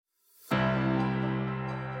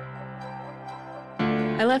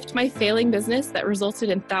I left my failing business that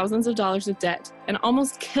resulted in thousands of dollars of debt and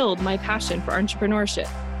almost killed my passion for entrepreneurship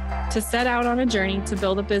to set out on a journey to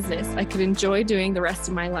build a business I could enjoy doing the rest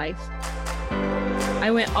of my life.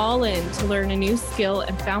 I went all in to learn a new skill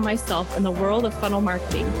and found myself in the world of funnel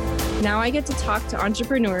marketing. Now I get to talk to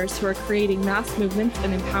entrepreneurs who are creating mass movements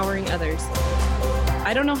and empowering others.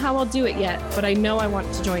 I don't know how I'll do it yet, but I know I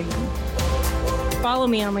want to join them. Follow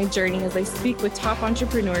me on my journey as I speak with top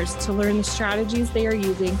entrepreneurs to learn the strategies they are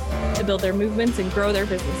using to build their movements and grow their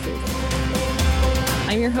businesses.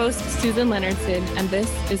 I'm your host, Susan Leonardson, and this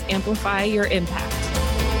is Amplify Your Impact.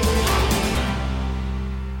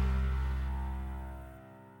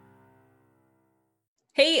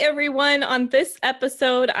 Hey everyone, on this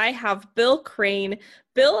episode, I have Bill Crane.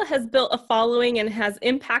 Bill has built a following and has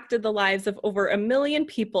impacted the lives of over 1 million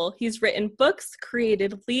people. He's written books,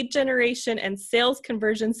 created lead generation and sales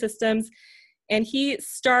conversion systems, and he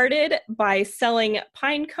started by selling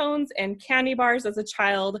pine cones and candy bars as a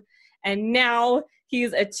child, and now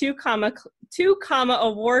he's a 2 comma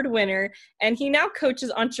award winner, and he now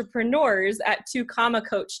coaches entrepreneurs at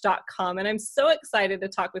 2commacoach.com. And I'm so excited to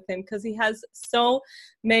talk with him because he has so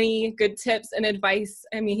many good tips and advice.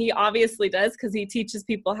 I mean, he obviously does because he teaches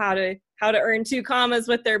people how to earn 2 commas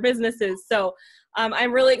with their businesses. So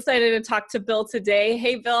I'm really excited to talk to Bill today.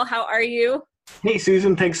 Hey, Bill, how are you? Hey,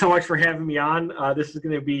 Susan, thanks so much for having me on. This is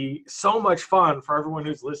going to be so much fun for everyone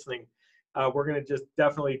who's listening. We're going to just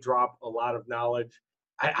definitely drop a lot of knowledge.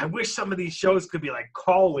 I wish some of these shows could be like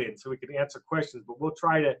call in so we could answer questions, but we'll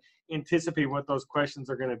try to anticipate what those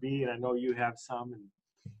questions are going to be. And I know you have some.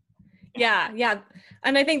 Yeah.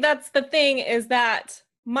 And I think that's the thing is that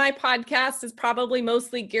my podcast is probably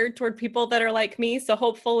mostly geared toward people that are like me. So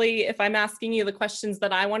hopefully if I'm asking you the questions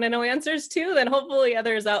that I want to know answers to, then hopefully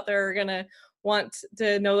others out there are going to want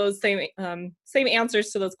to know those same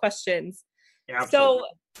answers to those questions. Yeah, absolutely. So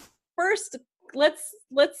first,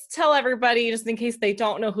 let's tell everybody, just in case they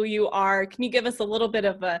don't know who you are, can you give us a little bit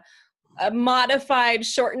of a modified,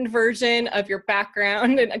 shortened version of your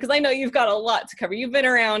background? And because I know you've got a lot to cover. You've been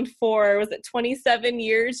around for, was it 27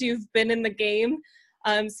 years you've been in the game?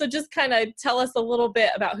 So just kind of tell us a little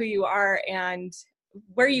bit about who you are and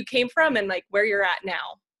where you came from and like where you're at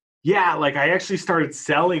now. Yeah, like I actually started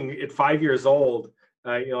selling at 5 years old.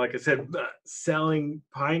 Like I said, selling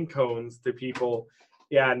pine cones to people.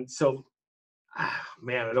 And so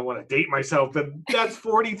man, I don't want to date myself, but that's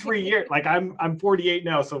 43 years. Like I'm 48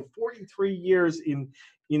 now, so 43 years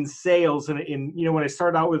in sales. And when I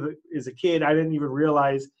started out with as a kid, I didn't even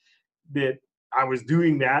realize that I was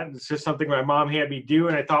doing that. It's just something my mom had me do,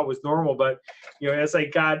 and I thought was normal. But as I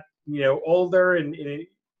got older, and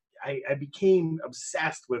I became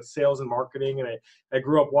obsessed with sales and marketing, and I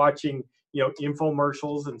grew up watching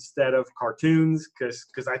infomercials instead of cartoons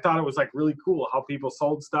because I thought it was like really cool how people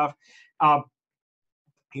sold stuff.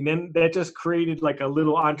 And then that just created like a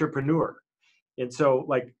little entrepreneur. And so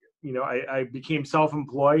I became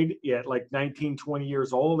self-employed at like 19, 20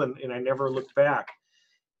 years old, and I never looked back.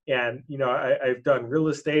 And, I've done real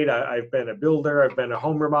estate. I've been a builder. I've been a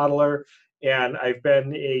home remodeler, and I've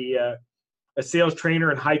been a sales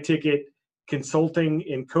trainer and high ticket consulting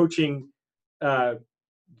and coaching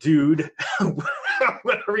dude,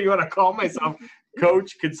 whatever you want to call myself,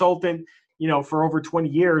 coach, consultant, for over 20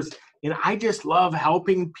 years. And I just love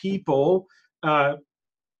helping people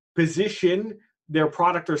position their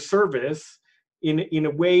product or service in a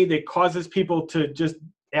way that causes people to just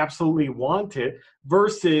absolutely want it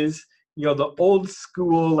versus, the old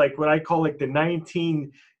school, like what I call like the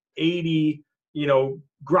 1980,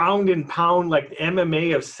 ground and pound, like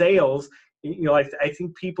MMA of sales. I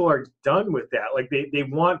think people are done with that. Like they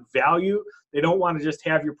want value. They don't want to just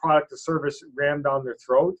have your product or service rammed down their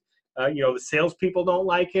throat. The salespeople don't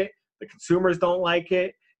like it. The consumers don't like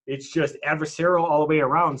it. It's just adversarial all the way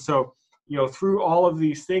around. So, through all of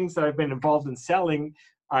these things that I've been involved in selling,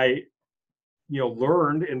 I,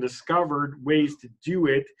 learned and discovered ways to do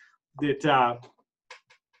it that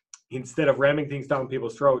instead of ramming things down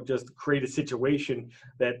people's throat, just create a situation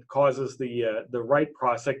that causes the right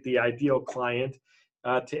prospect, the ideal client,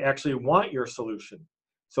 to actually want your solution.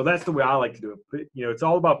 So that's the way I like to do it. It's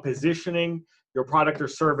all about positioning your product or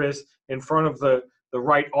service in front of the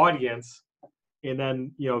right audience. And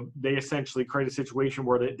then, they essentially create a situation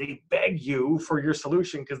where they beg you for your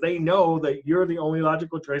solution because they know that you're the only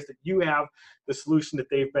logical choice, that you have the solution that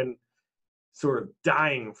they've been sort of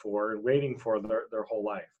dying for and waiting for their whole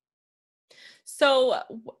life. So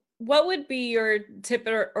what would be your tip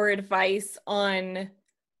or advice on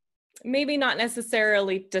maybe not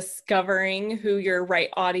necessarily discovering who your right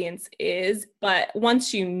audience is, but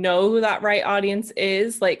once you know who that right audience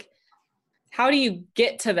is, like how do you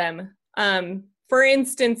get to them? For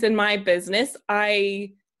instance, in my business,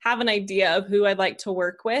 I have an idea of who I'd like to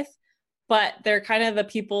work with, but they're kind of the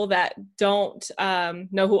people that don't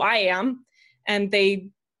know who I am, and they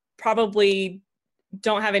probably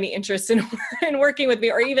don't have any interest in, in working with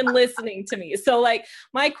me or even listening to me. So like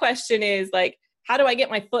my question is like, how do I get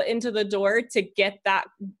my foot into the door to get that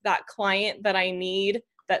client that I need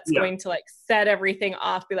that's going to like set everything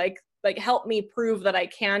off, be like help me prove that I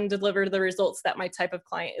can deliver the results that my type of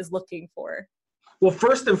client is looking for? Well,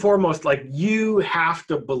 first and foremost, like you have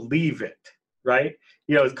to believe it, right?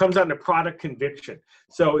 You know, it comes down to product conviction.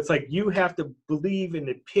 So it's like you have to believe in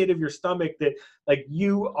the pit of your stomach that like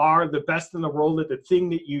you are the best in the world at the thing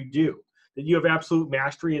that you do, that you have absolute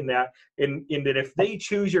mastery in that, and that if they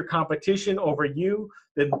choose your competition over you,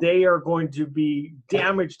 then they are going to be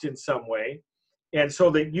damaged in some way. And so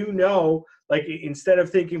that, you know, like instead of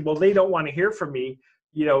thinking, well, they don't want to hear from me,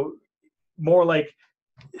 you know, more like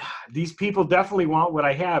these people definitely want what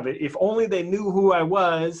I have. If only they knew who I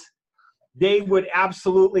was, they would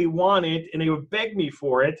absolutely want it and they would beg me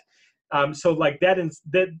for it. So like then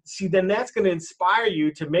that's going to inspire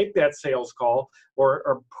you to make that sales call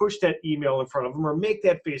or push that email in front of them or make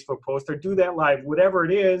that Facebook post or do that live, whatever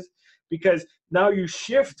it is, because now you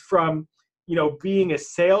shift from, you know, being a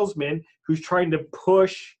salesman who's trying to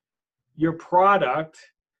push your product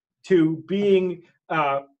to being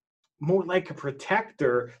more like a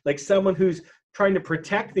protector, like someone who's trying to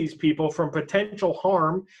protect these people from potential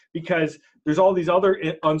harm, because there's all these other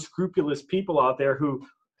unscrupulous people out there who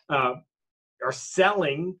are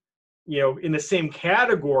selling, you know, in the same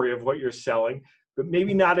category of what you're selling, but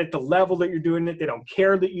maybe not at the level that you're doing it. They don't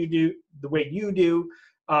care that you do the way you do.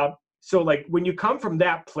 So like when you come from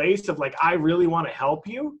that place of like, I really want to help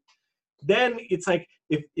you, then it's like,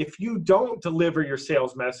 if you don't deliver your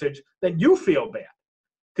sales message, then you feel bad.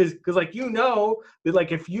 Because like, you know, that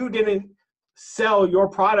like if you didn't sell your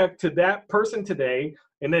product to that person today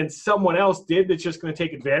and then someone else did that's just going to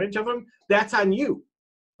take advantage of them, that's on you,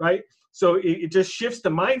 right? So it just shifts the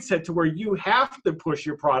mindset to where you have to push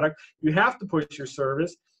your product, you have to push your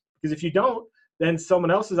service, because if you don't, then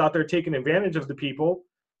someone else is out there taking advantage of the people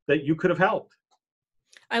that you could have helped.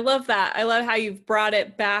 I love that. I love how you've brought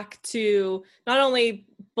it back to not only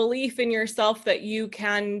belief in yourself that you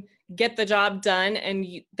can get the job done and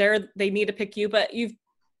they need to pick you, but you've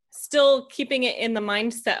still keeping it in the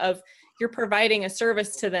mindset of you're providing a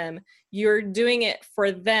service to them. You're doing it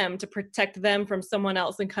for them to protect them from someone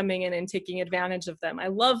else and coming in and taking advantage of them. I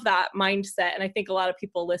love that mindset. And I think a lot of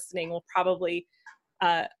people listening will probably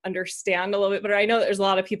understand a little bit better. I know that there's a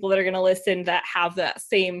lot of people that are going to listen that have that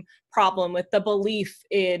same problem with the belief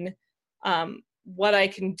in what I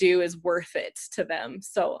can do is worth it to them.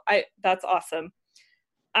 So that's awesome.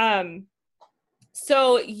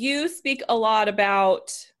 So you speak a lot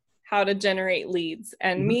about how to generate leads,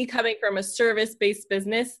 and me coming from a service-based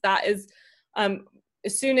business, that is,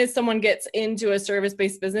 as soon as someone gets into a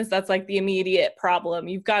service-based business, that's like the immediate problem.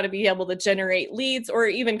 You've got to be able to generate leads or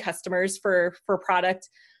even customers for product,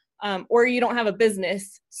 or you don't have a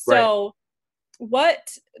business. So right.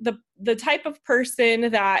 What the type of person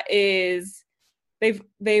that is,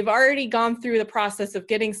 they've already gone through the process of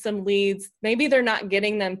getting some leads. Maybe they're not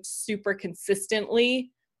getting them super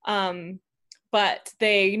consistently, but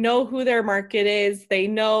they know who their market is. They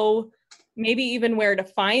know maybe even where to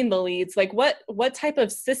find the leads. Like what type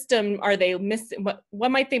of system are they missing?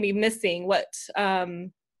 What might they be missing? What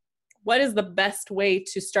is the best way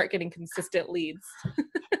to start getting consistent leads?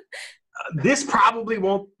 This probably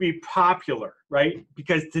won't be popular, right?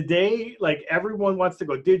 Because today, like everyone wants to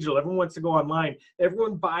go digital, everyone wants to go online,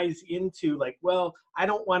 everyone buys into like, well, I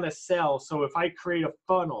don't want to sell. So if I create a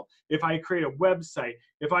funnel, if I create a website,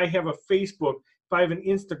 if I have a Facebook, if I have an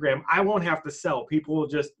Instagram, I won't have to sell. People will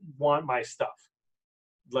just want my stuff.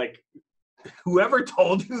 Like whoever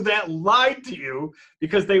told you that lied to you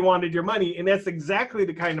because they wanted your money. And that's exactly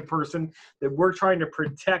the kind of person that we're trying to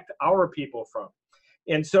protect our people from.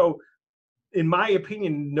 And so, in my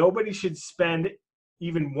opinion, nobody should spend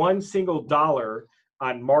even $1 single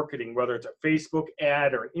on marketing, whether it's a Facebook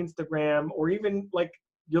ad or Instagram or even like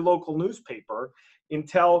your local newspaper,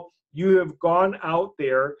 until you have gone out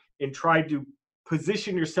there and tried to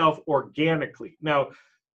position yourself organically. Now,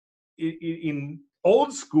 in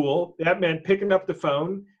old school, that meant picking up the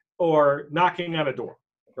phone or knocking on a door,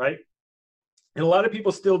 right? And a lot of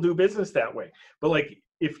people still do business that way. But like,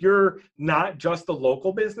 if you're not just a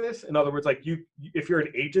local business, in other words, like if you're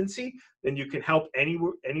an agency, then you can help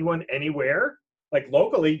anyone, anywhere. Like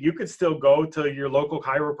locally, you could still go to your local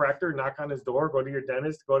chiropractor, knock on his door, go to your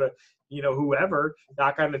dentist, go to, whoever,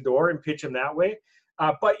 knock on the door and pitch him that way.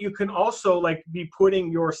 But you can also like be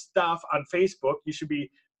putting your stuff on Facebook. You should be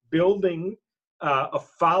building a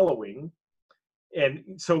following. And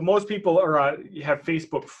so most people have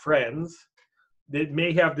Facebook friends that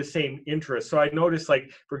may have the same interest. So I noticed,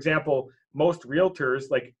 like, for example, most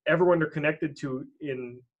realtors, like everyone they're connected to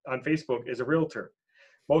on Facebook is a realtor.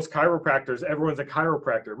 Most chiropractors, everyone's a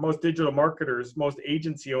chiropractor. Most digital marketers, most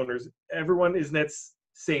agency owners, everyone is in that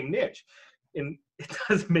same niche. And it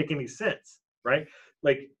doesn't make any sense, right?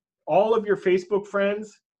 Like all of your Facebook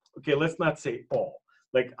friends, okay, let's not say all.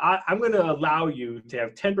 Like I'm going to allow you to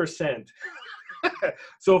have 10%.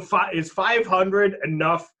 So is 500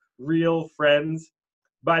 enough real friends?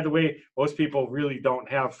 By the way, most people really don't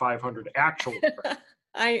have 500 actual friends.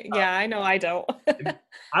 I know I don't.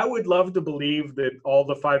 I would love to believe that all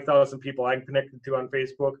the 5,000 people I'm connected to on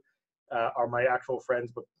Facebook are my actual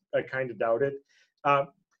friends, but I kind of doubt it.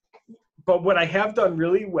 But what I have done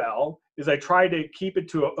really well is I try to keep it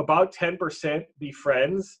to about 10% be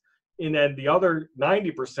friends, and then the other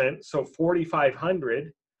 90%, so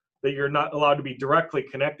 4,500 that you're not allowed to be directly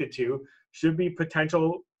connected to, should be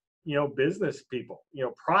potential, business people,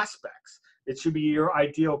 prospects. It should be your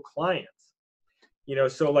ideal clients.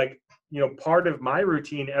 So like, part of my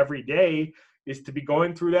routine every day is to be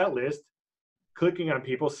going through that list, clicking on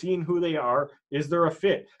people, seeing who they are. Is there a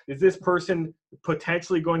fit? Is this person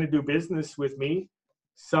potentially going to do business with me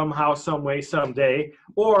somehow, some way, someday?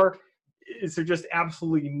 Or is there just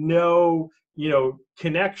absolutely no,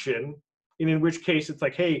 connection? And in which case it's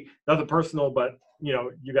like, hey, nothing personal, but,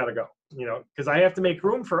 you got to go, because I have to make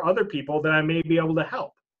room for other people that I may be able to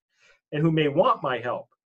help and who may want my help.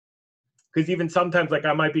 Because even sometimes, like,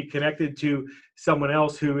 I might be connected to someone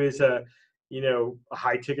else who is a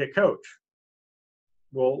high ticket coach.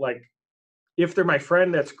 Well, like, if they're my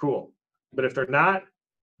friend, that's cool. But if they're not,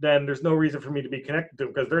 then there's no reason for me to be connected to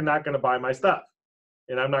them, because they're not going to buy my stuff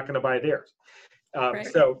and I'm not going to buy theirs. Right.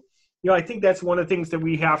 So, I think that's one of the things that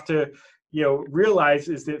we have to, realize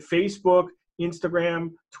is that Facebook,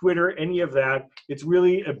 Instagram, Twitter, any of that, it's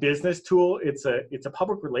really a business tool. It's a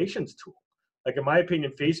public relations tool. Like, in my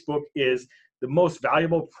opinion, Facebook is the most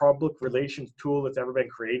valuable public relations tool that's ever been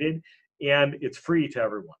created, and it's free to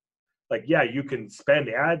everyone. Like, yeah, you can spend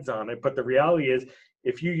ads on it, but the reality is,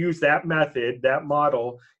 if you use that method, that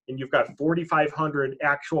model, and you've got 4,500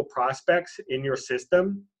 actual prospects in your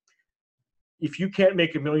system, if you can't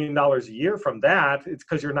make $1 million a year from that, it's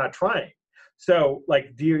because you're not trying. So,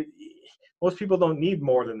 like, most people don't need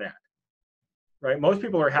more than that, right? Most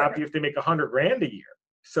people are happy if they make $100,000 a year.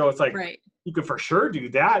 So it's like, right. You can for sure do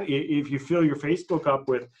that if you fill your Facebook up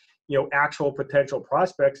with, actual potential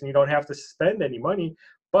prospects, and you don't have to spend any money.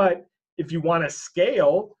 But if you want to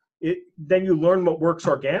scale it, then you learn what works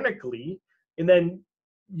organically, and then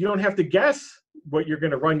you don't have to guess what you're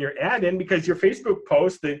going to run your ad in, because your Facebook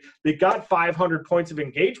post that got 500 points of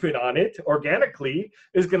engagement on it organically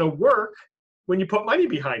is going to work when you put money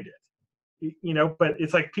behind it. But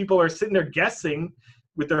it's like people are sitting there guessing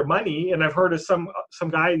with their money. And I've heard of some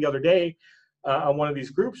guy the other day on one of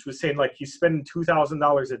these groups was saying, like, he's spending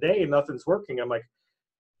 $2,000 a day and nothing's working. I'm like,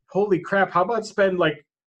 holy crap, how about spend like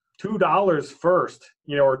 $2 first,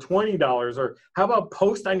 or $20, or how about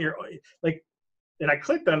post on your, like, and I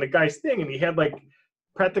clicked on the guy's thing and he had like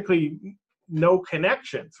practically no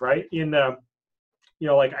connections, right?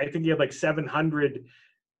 Like, I think he had like 700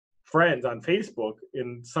 friends on Facebook,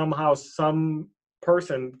 and somehow some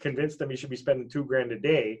person convinced him he should be spending $2,000 a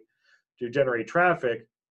day to generate traffic.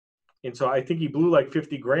 And so I think he blew like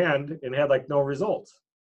 50 grand and had like no results.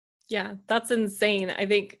 Yeah, that's insane. I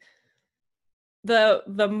think the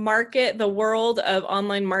market, the world of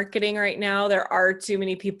online marketing right now, there are too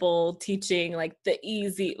many people teaching like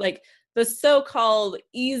the so-called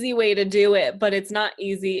easy way to do it, but it's not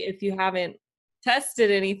easy if you haven't tested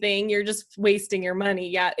anything. You're just wasting your money.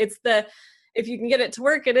 Yeah, if you can get it to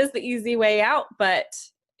work, it is the easy way out, but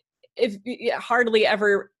hardly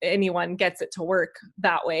ever anyone gets it to work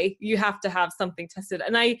that way. You have to have something tested.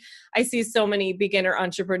 And I see so many beginner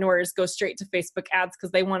entrepreneurs go straight to Facebook ads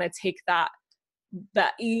because they want to take that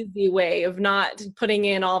easy way of not putting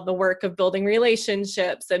in all the work of building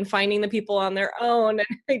relationships and finding the people on their own.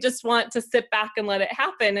 And they just want to sit back and let it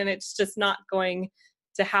happen. And it's just not going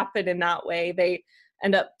to happen in that way. They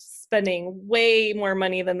end up spending way more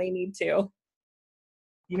money than they need to.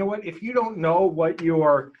 You know what? If you don't know what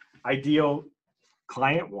your ideal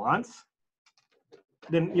client wants,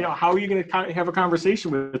 then how are you going to have a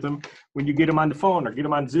conversation with them when you get them on the phone, or get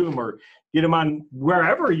them on Zoom, or get them on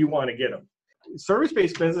wherever you want to get them?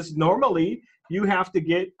 Service-based business, normally you have to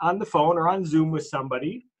get on the phone or on Zoom with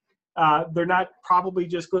somebody, they're not probably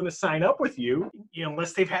just going to sign up with you,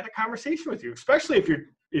 unless they've had a conversation with you, especially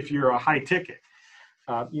if you're a high ticket.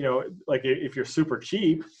 Like if you're super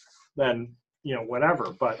cheap, then,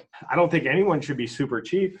 whatever. But I don't think anyone should be super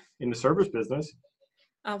cheap in the service business.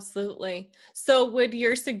 Absolutely. So would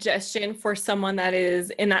your suggestion for someone that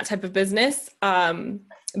is in that type of business,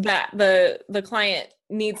 that the client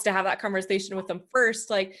needs to have that conversation with them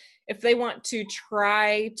first, like if they want to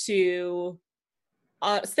try to,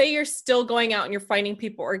 say you're still going out and you're finding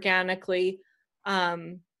people organically,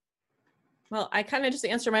 well, I kind of just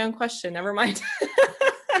answered my own question. Never mind.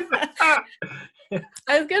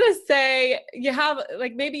 I was going to say you have,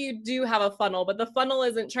 like, maybe you do have a funnel, but the funnel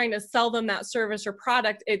isn't trying to sell them that service or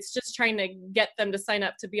product. It's just trying to get them to sign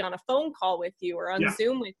up to be on a phone call with you or on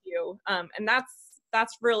Zoom with you. And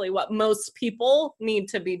that's really what most people need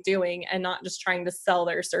to be doing, and not just trying to sell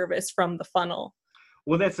their service from the funnel.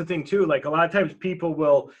 Well, that's the thing too. Like a lot of times people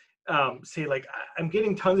will say like, I'm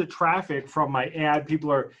getting tons of traffic from my ad.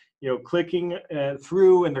 People are, clicking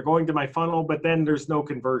through and they're going to my funnel, but then there's no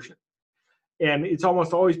conversion. And it's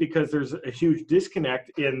almost always because there's a huge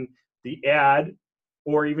disconnect in the ad,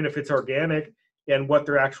 or even if it's organic, and what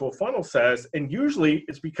their actual funnel says. And usually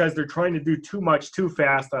it's because they're trying to do too much too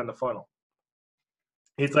fast on the funnel.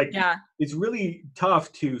 It's like, It's really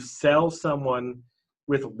tough to sell someone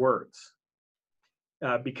with words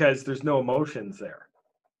because there's no emotions there.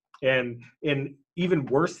 And even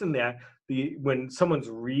worse than that, when someone's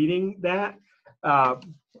reading that,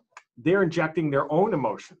 they're injecting their own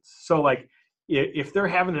emotions. So like, if they're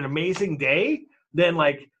having an amazing day, then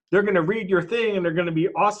like they're going to read your thing and they're going to be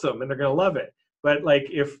awesome and they're going to love it. But like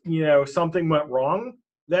if something went wrong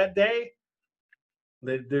that day,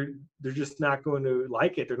 they're just not going to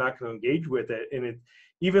like it. They're not going to engage with it. And it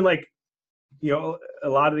even like a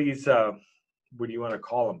lot of these what do you want to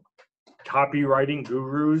call them, copywriting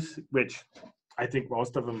gurus, which I think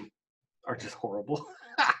most of them are just horrible.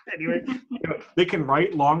 Anyway, they can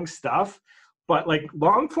write long stuff, but like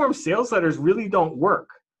long form sales letters really don't work.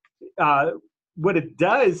 What it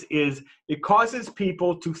does is it causes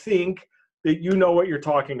people to think that you know what you're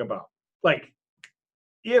talking about. Like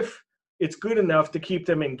if it's good enough to keep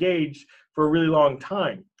them engaged for a really long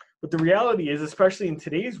time. But the reality is, especially in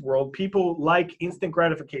today's world, people like instant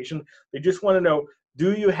gratification. They just want to know,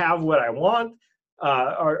 do you have what I want?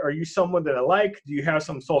 Are you someone that I like? Do you have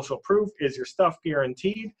some social proof? Is your stuff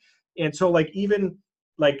guaranteed? And so like even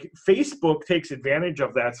like Facebook takes advantage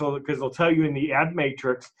of that. So because they'll tell you in the ad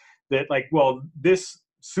matrix that like, well, this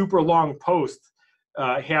super long post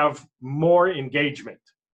have more engagement.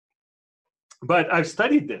 But I've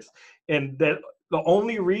studied this, and that the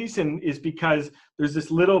only reason is because there's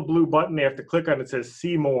this little blue button they have to click on. It says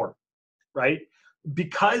see more, right?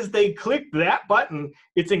 Because they clicked that button,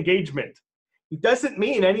 it's engagement. It doesn't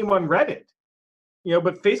mean anyone read it,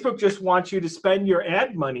 but Facebook just wants you to spend your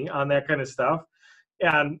ad money on that kind of stuff.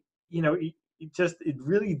 And, it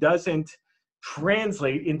really doesn't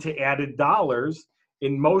translate into added dollars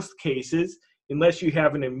in most cases, unless you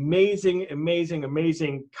have an amazing, amazing,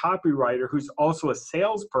 amazing copywriter who's also a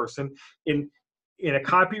salesperson. In a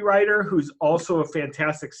copywriter who's also a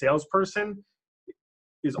fantastic salesperson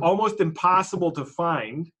is almost impossible to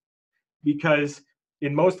find, because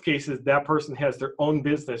in most cases that person has their own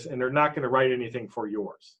business and they're not going to write anything for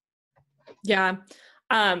yours. Yeah.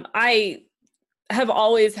 I have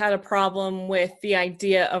always had a problem with the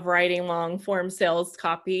idea of writing long form sales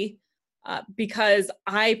copy because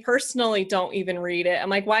I personally don't even read it. I'm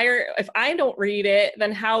like, if I don't read it,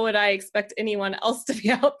 then how would I expect anyone else to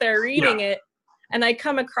be out there reading it? And I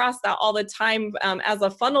come across that all the time as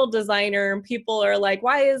a funnel designer, and people are like,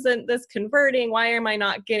 why isn't this converting? Why am I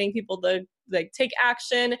not getting people to like take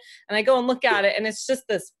action? And I go and look at it and it's just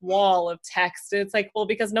this wall of text. It's like, well,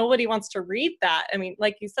 because nobody wants to read that. I mean,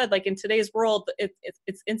 like you said, like in today's world,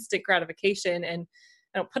 it's instant gratification, and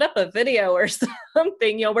put up a video or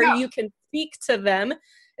something, where you can speak to them.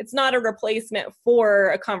 It's not a replacement for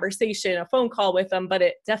a conversation, a phone call with them, but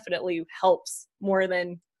it definitely helps more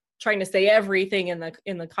than trying to say everything in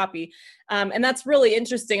the copy. And that's really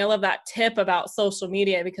interesting. I love that tip about social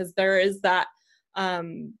media, because there is that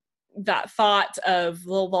thought of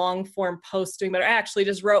the long form posting, but I actually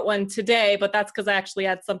just wrote one today, but that's because I actually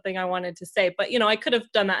had something I wanted to say. But, I could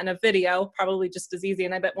have done that in a video, probably just as easy.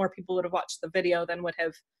 And I bet more people would have watched the video than would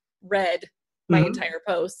have read my entire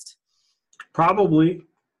post. Probably.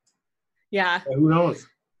 Yeah. Who knows?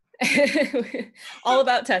 All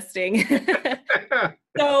about testing.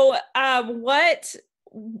 So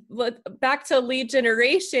back to lead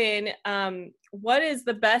generation, what is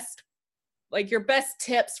the best, like your best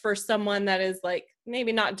tips for someone that is like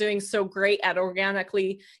maybe not doing so great at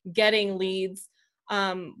organically getting leads,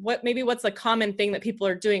 what's a common thing that people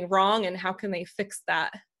are doing wrong, and how can they fix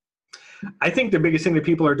that? I think the biggest thing that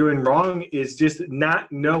people are doing wrong is just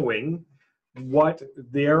not knowing what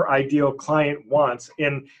their ideal client wants.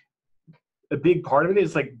 And a big part of it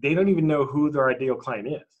is like they don't even know who their ideal client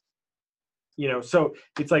is. So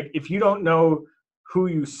it's like if you don't know who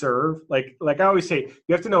you serve, like I always say,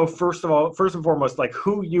 you have to know first and foremost, like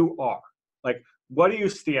who you are. Like, what do you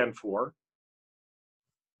stand for?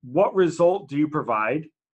 What result do you provide?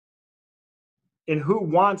 And who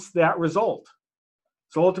wants that result?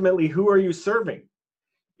 So ultimately, who are you serving?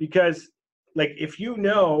 Because like if you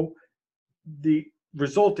know the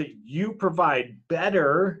result that you provide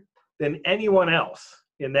better than anyone else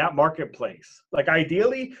in that marketplace, like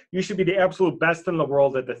ideally, you should be the absolute best in the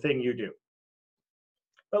world at the thing you do.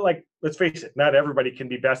 But like, let's face it, not everybody can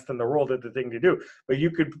be best in the world at the thing to do, but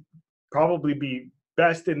you could probably be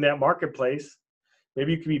best in that marketplace.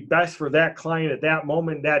 Maybe you can be best for that client at that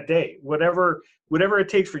moment, that day, whatever it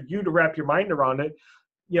takes for you to wrap your mind around it.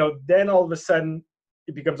 Then all of a sudden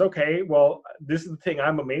it becomes, okay, well, this is the thing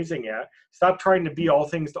I'm amazing at. Stop trying to be all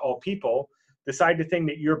things to all people. Decide the thing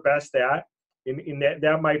that you're best at. In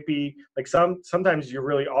that might be like sometimes you're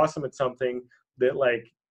really awesome at something that like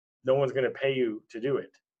no one's going to pay you to do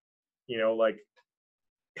it. Like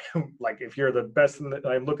like if you're the best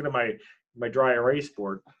I'm looking at my dry erase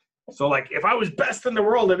board. So like if I was best in the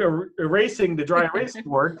world at erasing the dry erase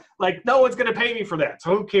board, like no one's going to pay me for that.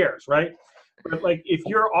 So who cares, right? But like if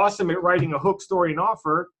you're awesome at writing a hook, story, and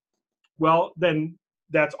offer, well, then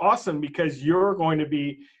that's awesome because you're going to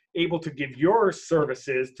be able to give your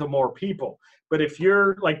services to more people. But if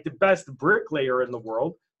you're like the best bricklayer in the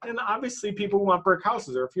world, then obviously people who want brick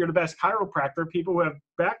houses. Or if you're the best chiropractor, people who have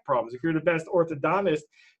back problems. If you're the best orthodontist,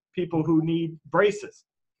 people who need braces.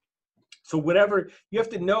 So whatever, you have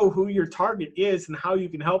to know who your target is and how you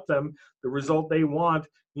can help them. The result they want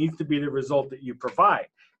needs to be the result that you provide.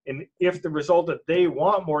 And if the result that they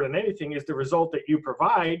want more than anything is the result that you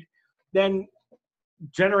provide, then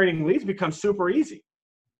generating leads becomes super easy.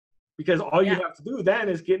 Because all you have to do then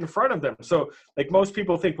is get in front of them. So like most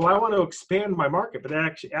people think, well, I want to expand my market, but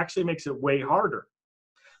that actually makes it way harder.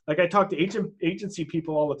 Like I talk to agency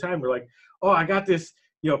people all the time. We're like, oh, I got this,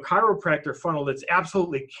 chiropractor funnel that's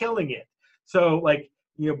absolutely killing it. So like,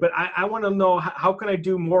 but I want to know how can I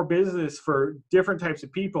do more business for different types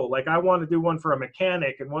of people? Like I want to do one for a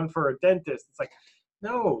mechanic and one for a dentist. It's like,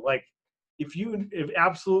 no, like if you have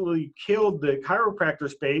absolutely killed the chiropractor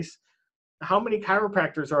space, how many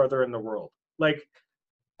chiropractors are there in the world? Like,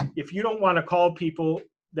 if you don't want to call people,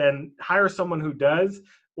 then hire someone who does,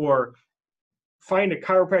 or find a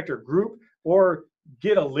chiropractor group, or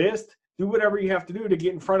get a list. Do whatever you have to do to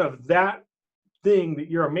get in front of that thing that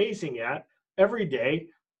you're amazing at every day.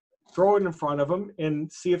 Throw it in front of them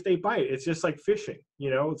and see if they bite. It's just like fishing.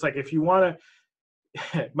 It's like if you want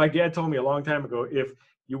to, my dad told me a long time ago, if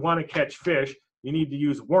you want to catch fish, you need to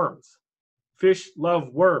use worms. Fish love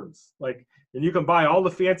worms. And you can buy all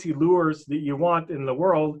the fancy lures that you want in the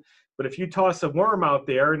world, but if you toss a worm out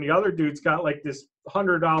there and the other dude's got like this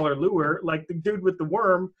 $100 lure, like the dude with the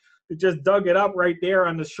worm that just dug it up right there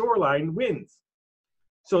on the shoreline wins.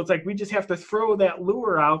 So it's like we just have to throw that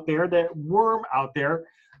lure out there, that worm out there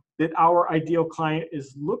that our ideal client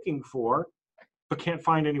is looking for, but can't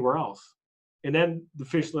find anywhere else. And then the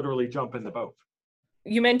fish literally jump in the boat.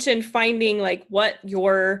 You mentioned finding like what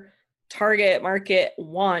your target market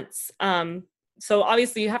wants. So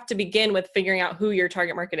obviously you have to begin with figuring out who your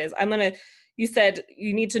target market is. You said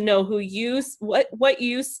you need to know what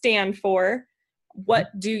you stand for, what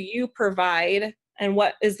do you provide, and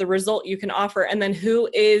what is the result you can offer, and then who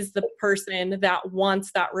is the person that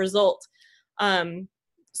wants that result.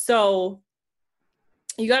 So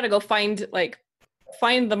you got to go find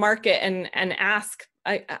the market and ask.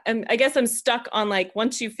 I guess I'm stuck on like,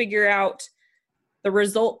 once you figure out the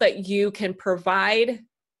result that you can provide,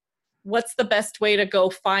 what's the best way to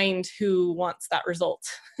go find who wants that result?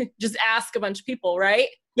 Just ask a bunch of people, right?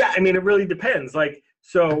 Yeah, I mean, it really depends. Like,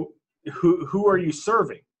 so who are you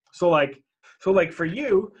serving? So like for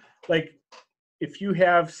you, like if you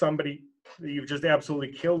have somebody that you've just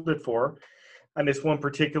absolutely killed it for on this one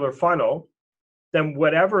particular funnel, then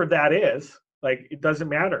whatever that is, like, it doesn't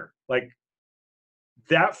matter. Like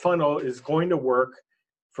that funnel is going to work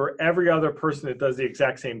for every other person that does the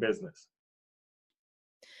exact same business.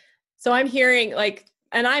 So I'm hearing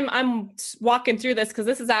and I'm walking through this because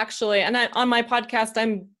this is actually, and on my podcast,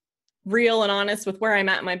 I'm real and honest with where I'm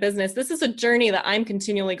at in my business. This is a journey that I'm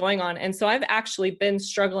continually going on. And so I've actually been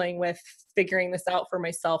struggling with figuring this out for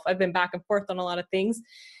myself. I've been back and forth on a lot of things.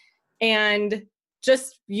 And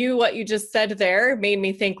just what you just said there made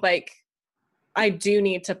me think like, I do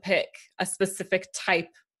need to pick a specific type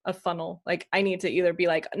of funnel. Like I need to either be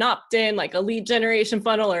like an opt-in, like a lead generation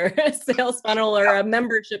funnel or a sales funnel or a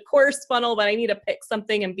membership course funnel, but I need to pick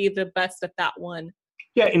something and be the best at that one.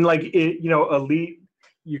 Yeah. And like, a lead,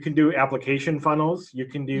 you can do application funnels. You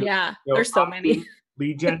can do, there's so many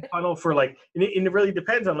lead gen funnel for like, and it really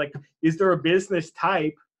depends on like, is there a business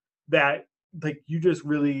type that like you just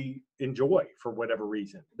really enjoy for whatever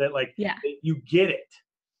reason that like, that you get it.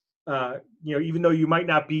 Even though you might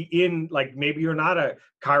not be in, like maybe you're not a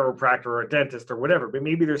chiropractor or a dentist or whatever, but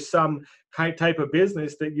maybe there's some type of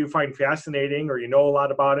business that you find fascinating or you know a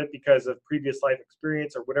lot about it because of previous life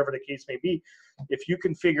experience or whatever the case may be. If you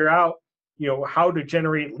can figure out, how to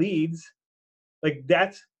generate leads, like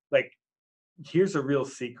that's like, here's a real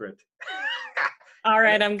secret. All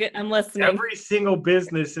right, I'm listening. Every single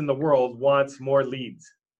business in the world wants more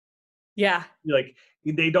leads. Yeah. Like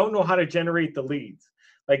they don't know how to generate the leads.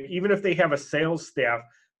 Like even if they have a sales staff,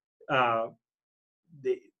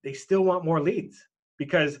 they still want more leads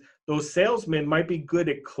because those salesmen might be good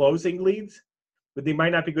at closing leads, but they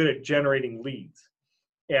might not be good at generating leads.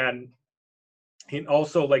 And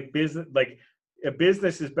also like a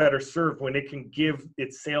business is better served when it can give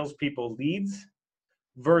its salespeople leads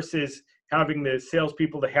versus having the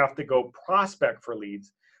salespeople to have to go prospect for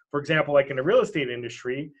leads. For example, like in the real estate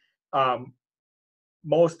industry,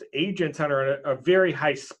 most agents are a very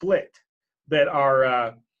high split that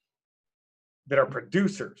are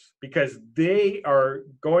producers because they are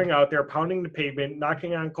going out there, pounding the pavement,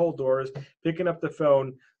 knocking on cold doors, picking up the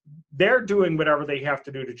phone. They're doing whatever they have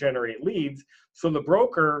to do to generate leads. So the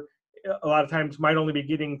broker, a lot of times, might only be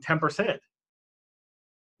getting 10%.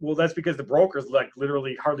 Well, that's because the broker's like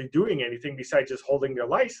literally hardly doing anything besides just holding their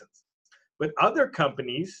license. But other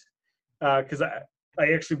companies, because I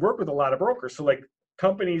actually work with a lot of brokers, so like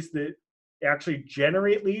companies that actually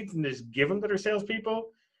generate leads and just give them to their salespeople,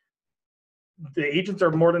 the agents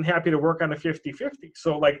are more than happy to work on a 50-50.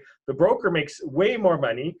 So like the broker makes way more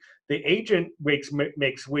money. The agent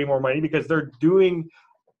makes way more money because they're doing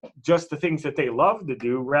just the things that they love to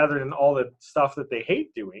do rather than all the stuff that they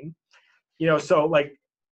hate doing. So like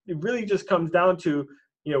it really just comes down to,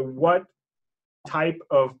 what type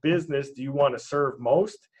of business do you want to serve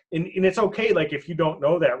most? And it's okay. Like if you don't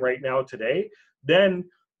know that right now today, then,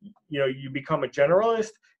 you become a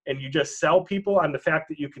generalist and you just sell people on the fact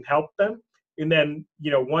that you can help them. And then,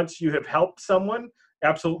 once you have helped someone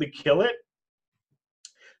absolutely kill it,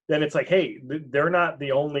 then it's like, hey, they're not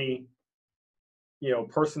the only,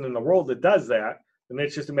 person in the world that does that. And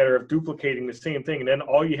it's just a matter of duplicating the same thing. And then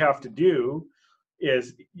all you have to do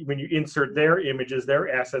is when you insert their images,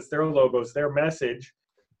 their assets, their logos, their message,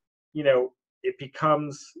 it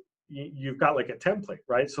becomes, you've got like a template,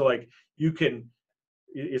 right? So like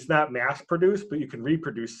it's not mass produced, but you can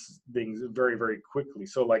reproduce things very, very quickly.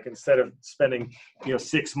 So like instead of spending,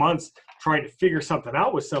 6 months trying to figure something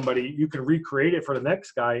out with somebody, you can recreate it for the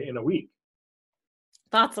next guy in a week.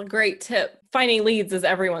 That's a great tip. Finding leads is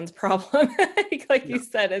everyone's problem. Like you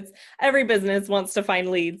said, it's every business wants to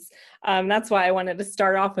find leads. That's why I wanted to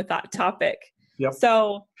start off with that topic. Yep.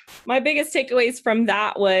 So my biggest takeaways from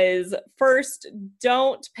that was, first,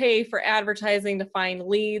 don't pay for advertising to find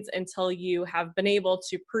leads until you have been able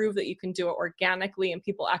to prove that you can do it organically and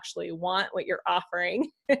people actually want what you're offering.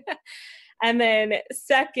 And then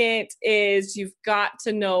second is you've got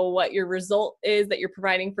to know what your result is that you're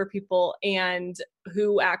providing for people and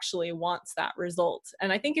who actually wants that result.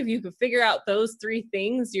 And I think if you can figure out those three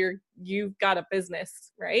things, you've got a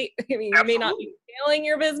business, right? I mean, you may not be scaling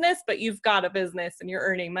your business, but you've got a business and you're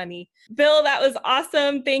earning money. Bill, that was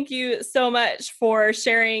awesome. Thank you so much for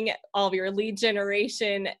sharing all of your lead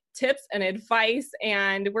generation tips and advice.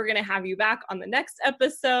 And we're going to have you back on the next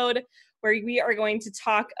episode, where we are going to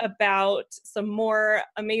talk about some more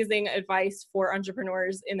amazing advice for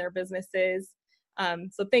entrepreneurs in their businesses.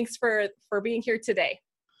 So thanks for being here today.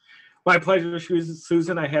 My pleasure,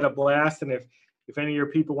 Susan. I had a blast. And if any of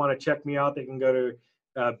your people want to check me out, they can go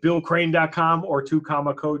to billcrane.com or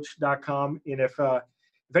 2commacoach.com. And if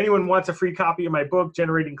anyone wants a free copy of my book,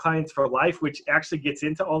 Generating Clients for Life, which actually gets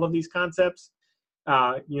into all of these concepts,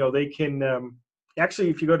 they can... Actually,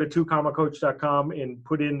 if you go to 2commacoach.com and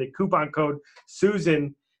put in the coupon code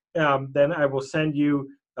Susan, then I will send you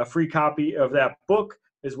a free copy of that book,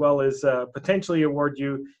 as well as potentially award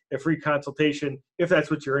you a free consultation if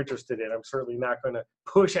that's what you're interested in. I'm certainly not going to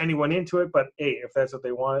push anyone into it, but hey, if that's what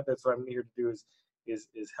they want, that's what I'm here to do is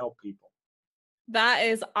help people. That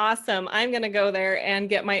is awesome. I'm going to go there and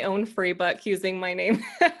get my own free book using my name.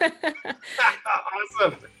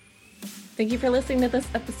 Awesome. Thank you for listening to this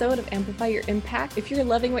episode of Amplify Your Impact. If you're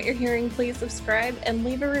loving what you're hearing, please subscribe and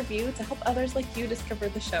leave a review to help others like you discover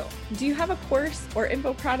the show. Do you have a course or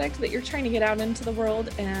info product that you're trying to get out into the world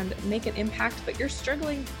and make an impact, but you're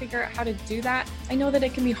struggling to figure out how to do that? I know that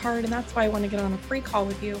it can be hard, and that's why I want to get on a free call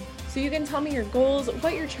with you. So you can tell me your goals,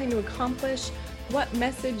 what you're trying to accomplish, what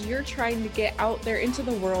message you're trying to get out there into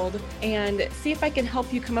the world, and see if I can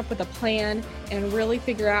help you come up with a plan and really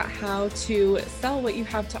figure out how to sell what you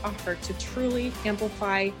have to offer to truly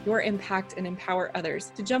amplify your impact and empower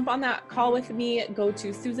others. To jump on that call with me, go to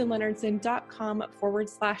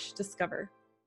susanleonardson.com/discover.